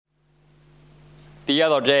The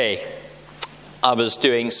other day, I was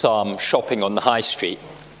doing some shopping on the high street,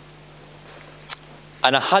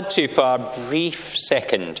 and I had to, for a brief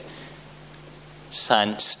second,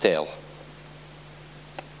 stand still.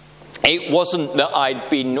 It wasn't that I'd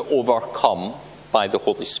been overcome by the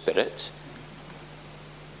Holy Spirit.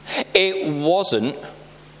 It wasn't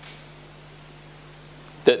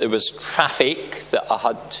that there was traffic that I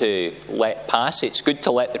had to let pass. It's good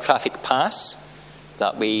to let the traffic pass.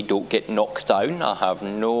 That way you don't get knocked down. I have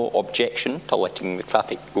no objection to letting the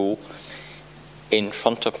traffic go in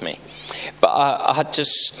front of me. But I had to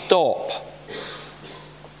stop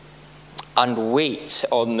and wait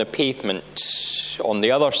on the pavement on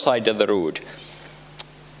the other side of the road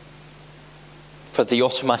for the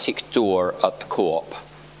automatic door at the Co-op.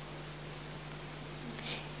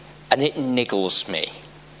 And it niggles me.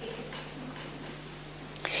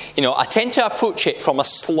 I tend to approach it from a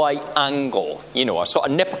slight angle. I sort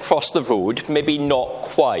of nip across the road, maybe not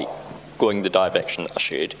quite going the direction that I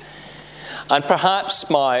should. And perhaps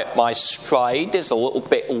my stride is a little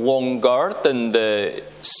bit longer than the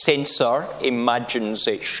sensor imagines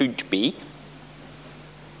it should be.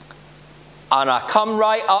 And I come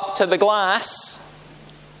right up to the glass,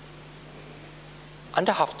 and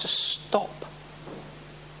I have to stop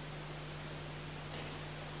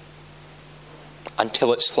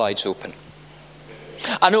until it slides open.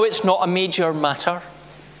 I know it's not a major matter.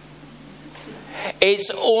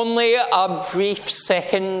 It's only a brief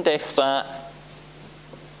second, if that.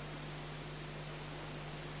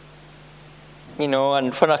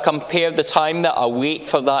 And when I compare the time that I wait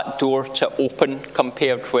for that door to open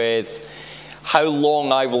compared with how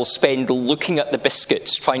long I will spend looking at the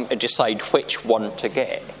biscuits trying to decide which one to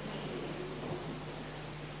get,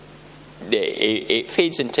 it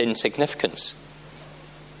fades into insignificance.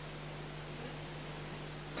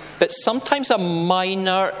 But sometimes a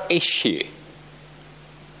minor issue,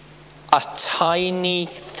 a tiny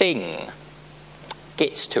thing,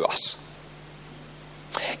 gets to us.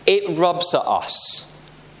 It rubs at us.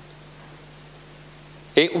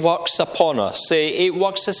 It works upon us. It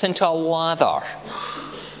works us into a lather.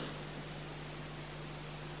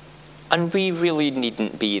 And we really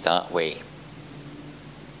needn't be that way.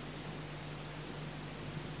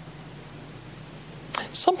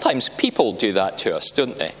 Sometimes people do that to us,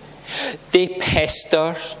 don't they? They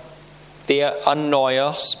pester, they annoy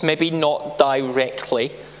us, maybe not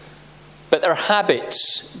directly, but their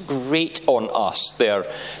habits grate on us. Their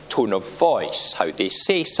tone of voice, how they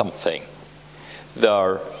say something,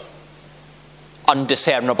 their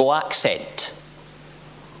undiscernible accent.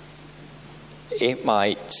 It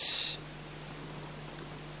might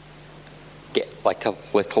get like a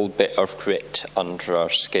little bit of grit under our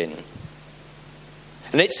skin.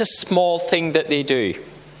 And it's a small thing that they do.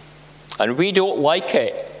 And we don't like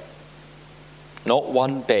it. Not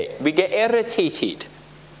one bit. We get irritated.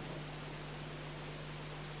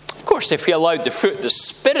 Of course, if we allowed the fruit of the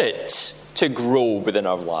Spirit to grow within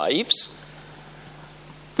our lives,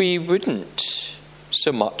 we wouldn't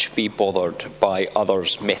so much be bothered by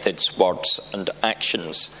others' methods, words, and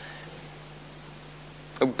actions.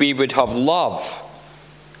 We would have love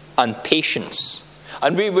and patience,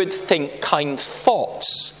 and we would think kind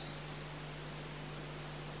thoughts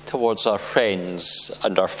towards our friends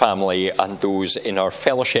and our family and those in our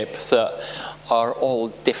fellowship that are all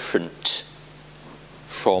different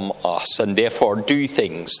from us and therefore do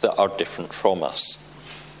things that are different from us.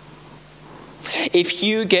 If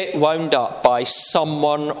you get wound up by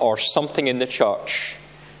someone or something in the church,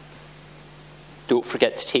 don't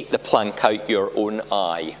forget to take the plank out your own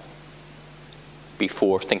eye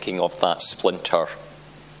before thinking of that splinter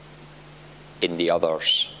in the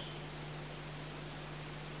others.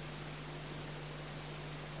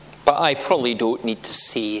 But I probably don't need to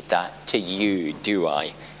say that to you, do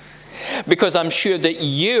I? Because I'm sure that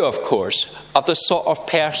you, of course, are the sort of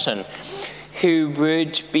person who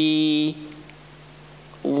would be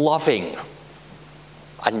loving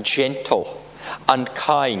and gentle and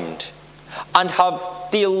kind and have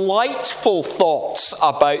delightful thoughts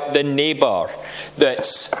about the neighbour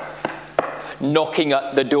that's knocking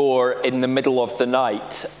at the door in the middle of the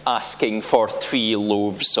night asking for 3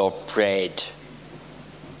 loaves of bread.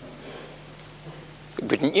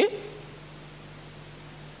 Wouldn't you?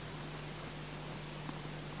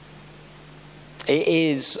 It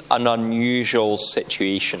is an unusual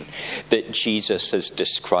situation that Jesus is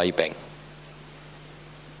describing.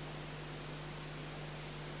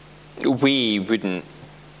 We wouldn't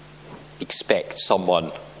expect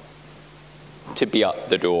someone to be at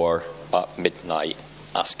the door at midnight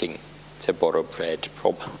asking to borrow bread,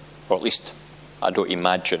 or at least I don't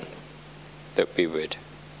imagine that we would.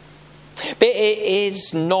 But it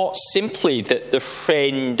is not simply that the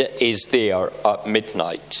friend is there at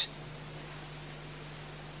midnight.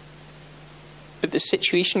 But the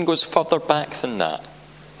situation goes further back than that.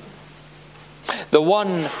 The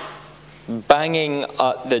one banging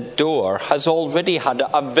at the door has already had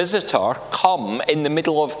a visitor come in the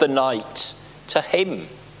middle of the night to him.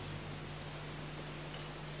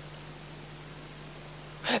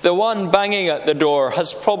 The one banging at the door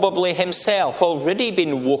has probably himself already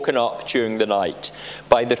been woken up during the night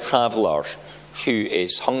by the traveller who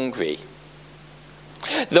is hungry.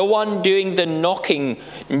 The one doing the knocking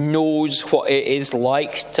knows what it is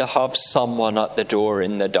like to have someone at the door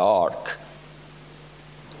in the dark.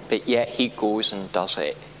 But yet he goes and does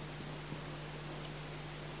it.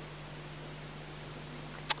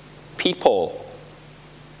 People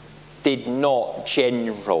did not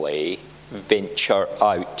generally venture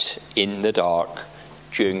out in the dark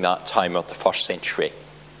during that time of the first century.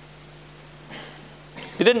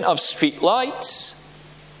 They didn't have street lights.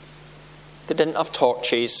 They didn't have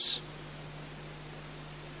torches.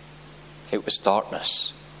 It was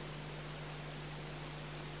darkness.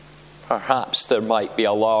 Perhaps there might be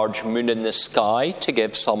a large moon in the sky to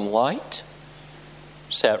give some light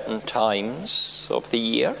certain times of the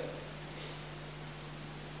year.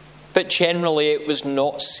 But generally it was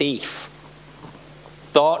not safe.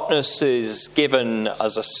 Darkness is given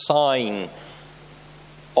as a sign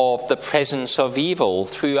of the presence of evil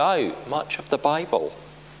throughout much of the Bible.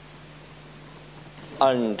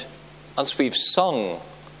 And as we've sung,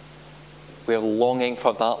 we're longing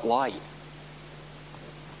for that light.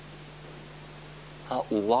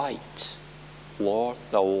 That light, Lord,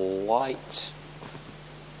 the light.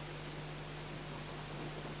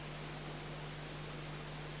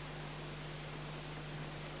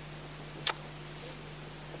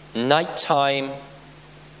 Nighttime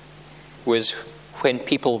was when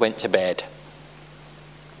people went to bed,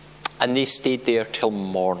 and they stayed there till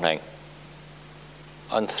morning,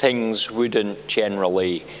 and things wouldn't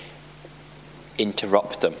generally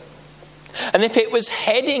interrupt them. And if it was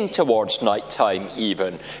heading towards nighttime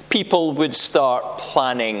even, people would start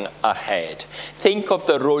planning ahead. Think of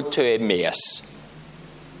the road to Emmaus.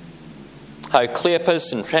 How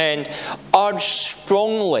Cleopas and friend urge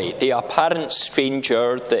strongly the apparent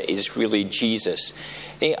stranger that is really Jesus.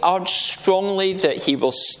 They urge strongly that he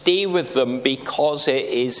will stay with them because it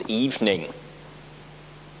is evening.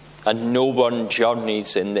 And no one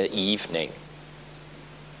journeys in the evening.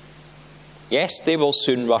 Yes, they will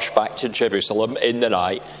soon rush back to Jerusalem in the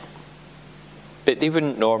night, but they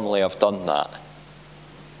wouldn't normally have done that.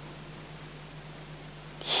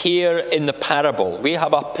 Here in the parable, we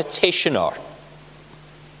have a petitioner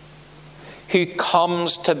who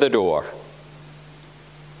comes to the door.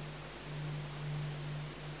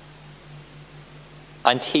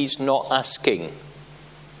 And he's not asking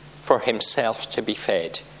for himself to be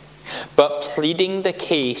fed, but pleading the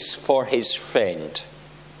case for his friend.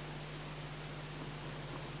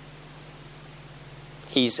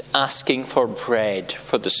 He's asking for bread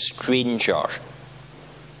for the stranger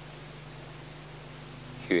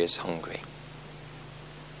who is hungry.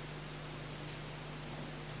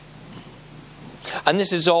 And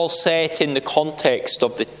this is all set in the context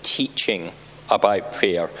of the teaching about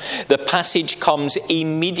prayer. The passage comes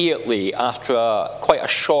immediately after quite a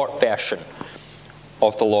short version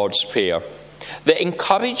of the Lord's Prayer that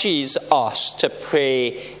encourages us to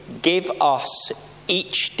pray, "Give us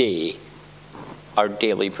each day our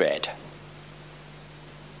daily bread."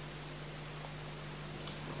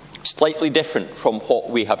 Slightly different from what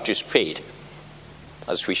we have just prayed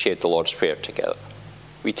as we shared the Lord's Prayer together.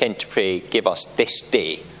 We tend to pray, "Give us this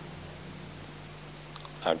day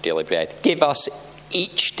our daily bread." Give us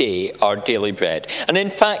each day our daily bread. And in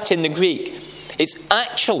fact, in the Greek, it's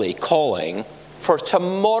actually calling for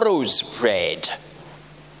tomorrow's bread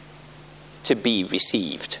to be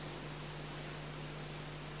received.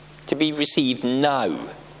 To be received now.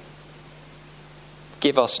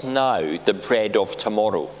 Give us now the bread of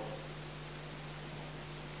tomorrow.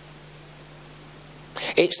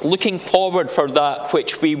 It's looking forward for that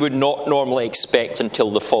which we would not normally expect until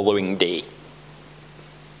the following day.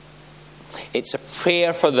 It's a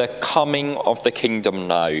prayer for the coming of the kingdom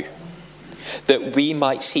now, that we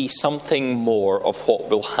might see something more of what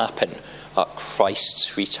will happen at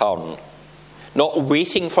Christ's return. Not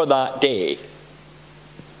waiting for that day,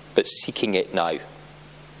 but seeking it now.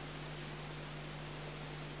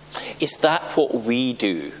 Is that what we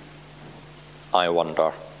do, I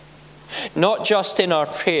wonder? Not just in our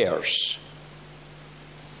prayers,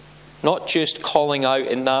 not just calling out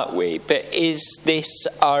in that way, but is this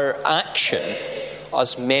our action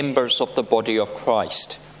as members of the body of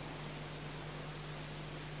Christ?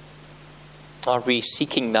 Are we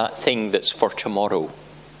seeking that thing that's for tomorrow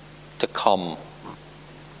to come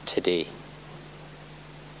today?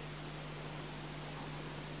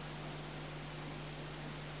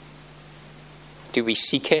 Do we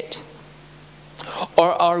seek it?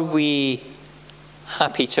 Or are we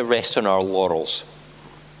happy to rest on our laurels?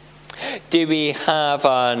 Do we have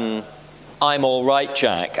an I'm all right,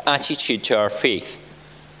 Jack attitude to our faith?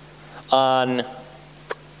 And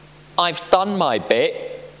I've done my bit,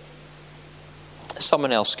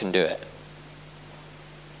 someone else can do it.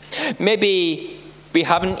 Maybe we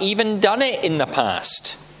haven't even done it in the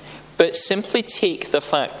past, but simply take the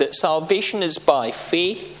fact that salvation is by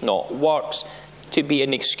faith, not works, to be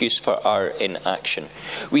an excuse for our inaction.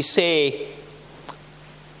 We say,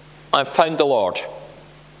 I've found the Lord.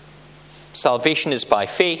 Salvation is by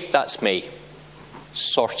faith, that's me.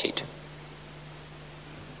 Sorted.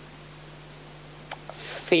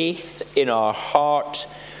 Faith in our heart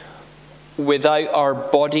without our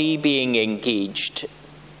body being engaged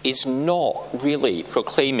is not really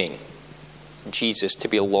proclaiming Jesus to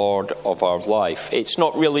be Lord of our life. It's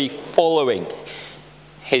not really following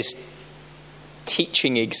his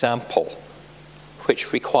teaching example,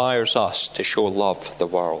 which requires us to show love for the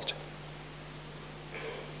world.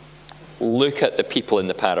 Look at the people in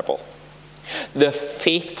the parable. The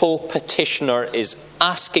faithful petitioner is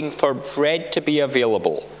asking for bread to be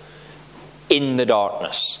available in the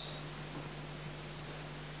darkness.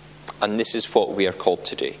 And this is what we are called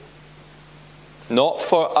to do. Not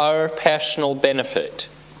for our personal benefit.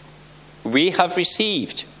 We have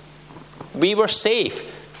received. We were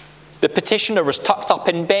safe. The petitioner was tucked up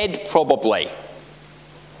in bed, probably.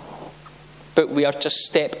 But we are to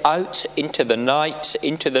step out into the night,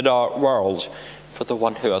 into the dark world, for the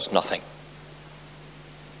one who has nothing.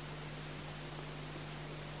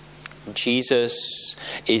 Jesus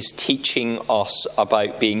is teaching us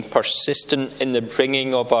about being persistent in the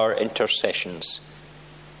bringing of our intercessions.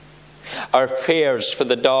 Our prayers for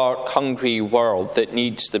the dark, hungry world that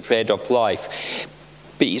needs the bread of life.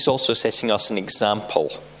 But he's also setting us an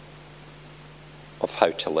example of how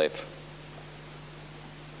to live.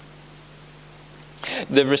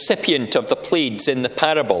 The recipient of the pleads in the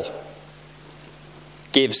parable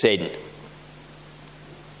gives in.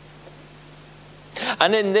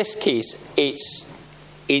 And in this case,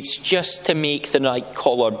 it's just to make the night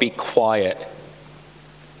caller be quiet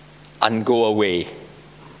and go away.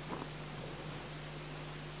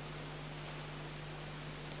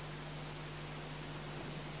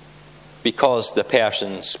 Because the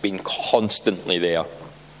person's been constantly there.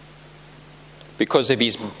 Because of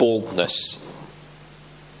his boldness.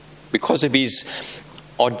 Because of his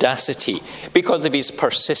audacity. Because of his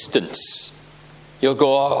persistence. You'll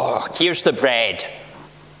go, oh, here's the bread.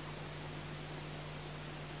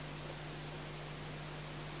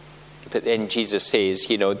 But then Jesus says,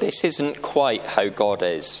 this isn't quite how God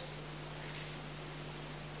is.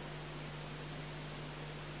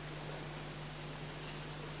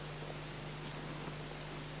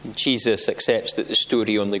 Jesus accepts that the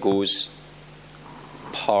story only goes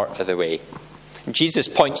part of the way. Jesus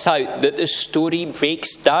points out that the story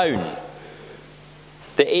breaks down,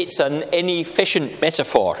 that it's an inefficient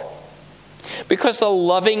metaphor. Because the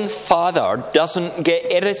loving Father doesn't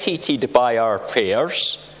get irritated by our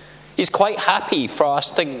prayers. He's quite happy for us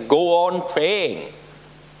to go on praying.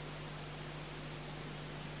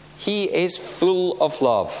 He is full of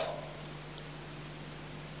love.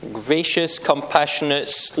 Gracious, compassionate,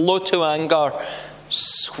 slow to anger,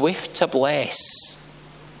 swift to bless.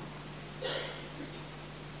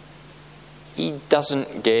 He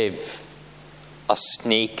doesn't give a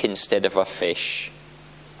snake instead of a fish.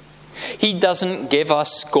 He doesn't give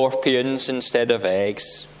us scorpions instead of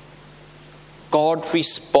eggs. God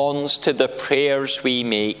responds to the prayers we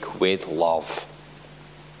make with love.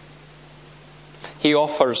 He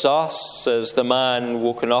offers us, as the man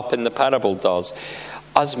woken up in the parable does,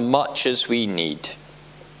 as much as we need.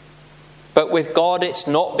 But with God, it's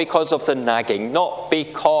not because of the nagging, not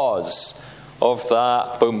because of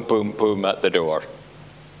that boom, boom, boom at the door.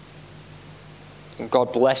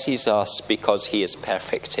 God blesses us because he is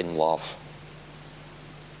perfect in love.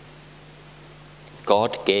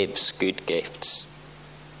 God gives good gifts.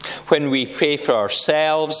 When we pray for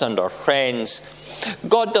ourselves and our friends,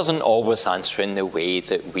 God doesn't always answer in the way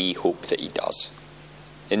that we hope that he does,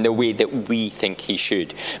 in the way that we think he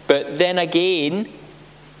should. But then again,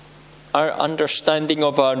 our understanding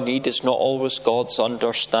of our need is not always God's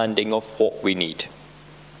understanding of what we need.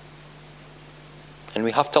 And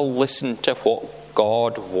we have to listen to what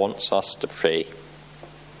God wants us to pray.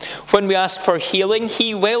 When we ask for healing,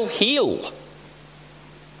 he will heal.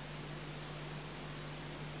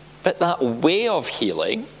 But that way of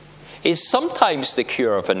healing is sometimes the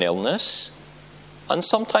cure of an illness, and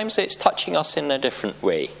sometimes it's touching us in a different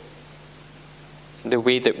way, the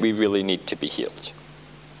way that we really need to be healed.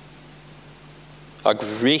 A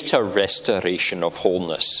greater restoration of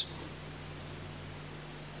wholeness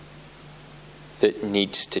that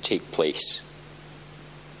needs to take place.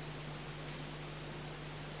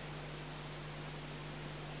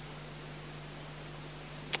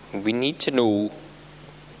 We need to know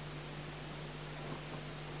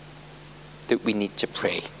that we need to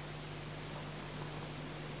pray.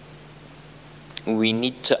 We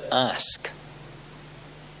need to ask.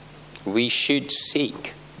 We should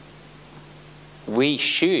seek. We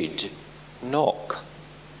should knock.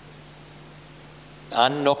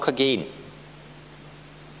 And knock again.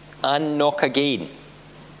 And knock again.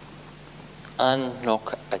 And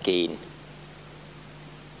knock again.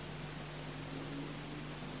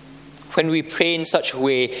 When we pray in such a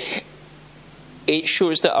way, it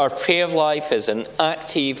shows that our prayer life is an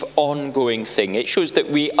active, ongoing thing. It shows that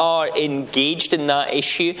we are engaged in that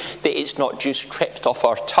issue, that it's not just tripped off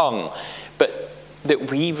our tongue, but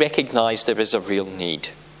that we recognise there is a real need.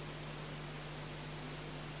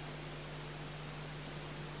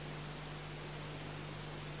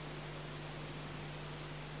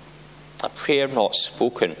 A prayer not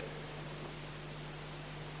spoken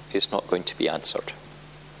is not going to be answered.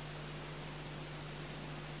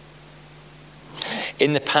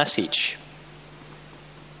 In the passage,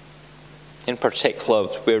 in particular,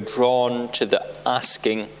 we're drawn to the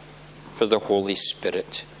asking for the Holy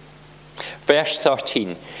Spirit. Verse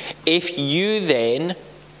 13, if you then,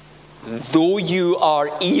 though you are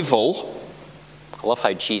evil, I love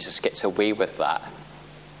how Jesus gets away with that,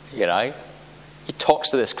 you know. He talks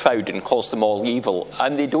to this crowd and calls them all evil,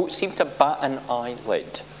 and they don't seem to bat an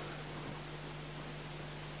eyelid.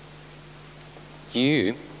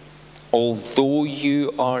 You, although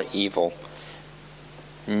you are evil,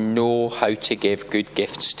 know how to give good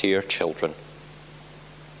gifts to your children.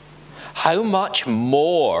 How much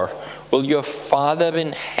more will your Father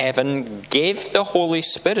in heaven give the Holy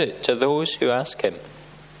Spirit to those who ask him?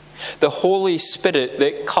 The Holy Spirit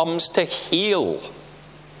that comes to heal,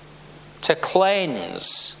 to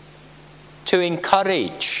cleanse, to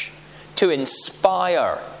encourage, to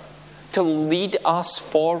inspire, to lead us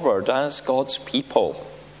forward as God's people.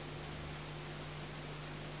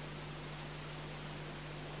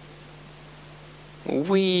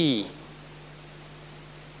 We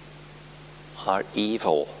are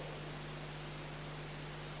evil,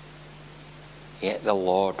 yet the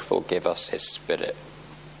Lord will give us his Spirit.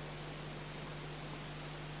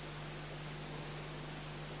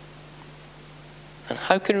 And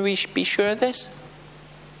how can we be sure of this?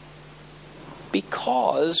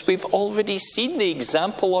 Because we've already seen the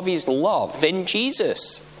example of his love in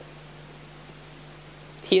Jesus.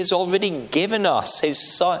 He has already given us his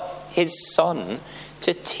Son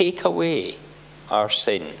to take away our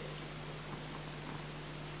sin.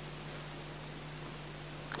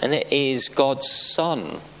 And it is God's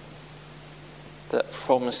Son that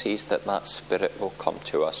promises that that Spirit will come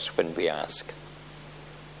to us when we ask.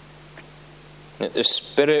 That the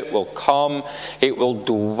Spirit will come, it will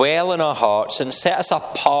dwell in our hearts and set us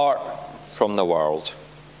apart from the world.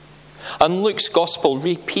 And Luke's Gospel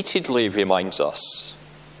repeatedly reminds us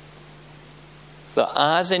that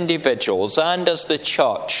as individuals and as the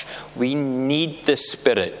church, we need the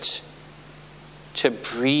Spirit to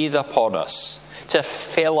breathe upon us, to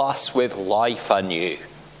fill us with life anew.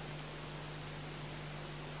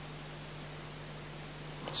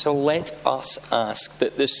 So let us ask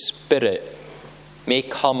that the Spirit may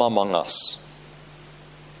come among us,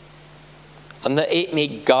 and that it may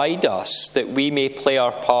guide us, that we may play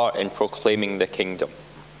our part in proclaiming the kingdom.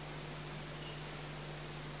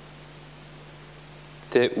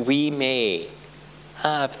 That we may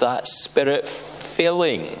have that Spirit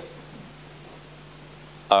filling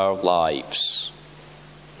our lives,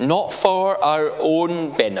 not for our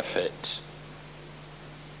own benefit,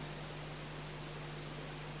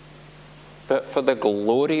 but for the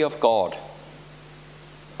glory of God.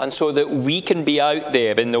 And so that we can be out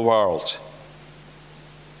there in the world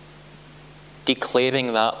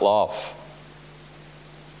declaring that love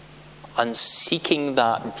and seeking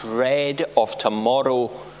that bread of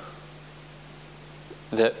tomorrow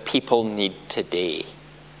that people need today.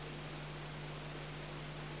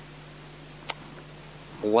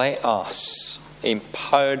 Let us,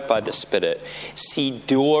 empowered by the Spirit, see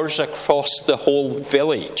doors across the whole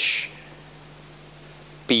village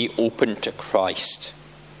be open to Christ.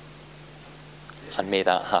 And may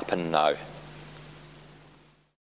that happen now.